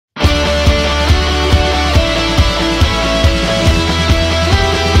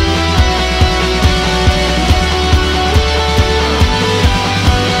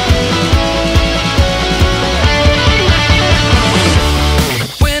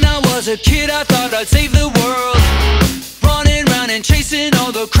a kid I thought I'd save the world, running round and chasing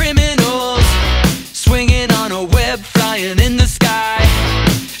all the criminals, swinging on a web, flying in the sky,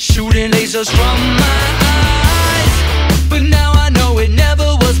 shooting lasers from my eyes. But now I know it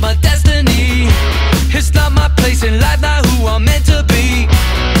never was my destiny. It's not my place in life, not who I'm meant to be.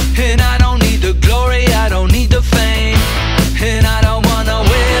 And I don't need the glory, I don't need the fame, and I don't wanna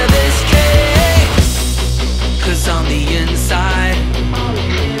wear this cape. 'Cause on the inside,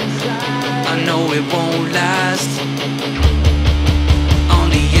 I know it won't last. On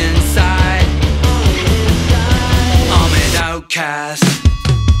the inside, I'm an outcast.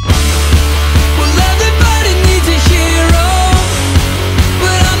 Well, everybody needs a hero,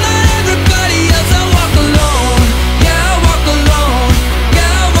 but I'm not everybody else. I walk alone, yeah, I walk alone,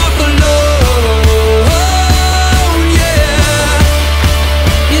 yeah, I walk alone, yeah.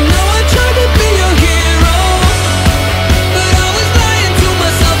 You know I tried to be your hero, but I was lying to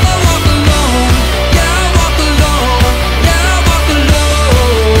myself. I walk alone, yeah, I walk alone, yeah, I walk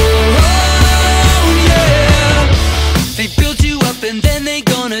alone, yeah. They build you up and then they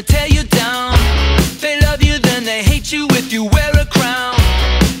gonna tear you down. They love you, then they hate you if you wear a crown.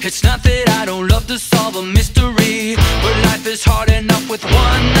 It's not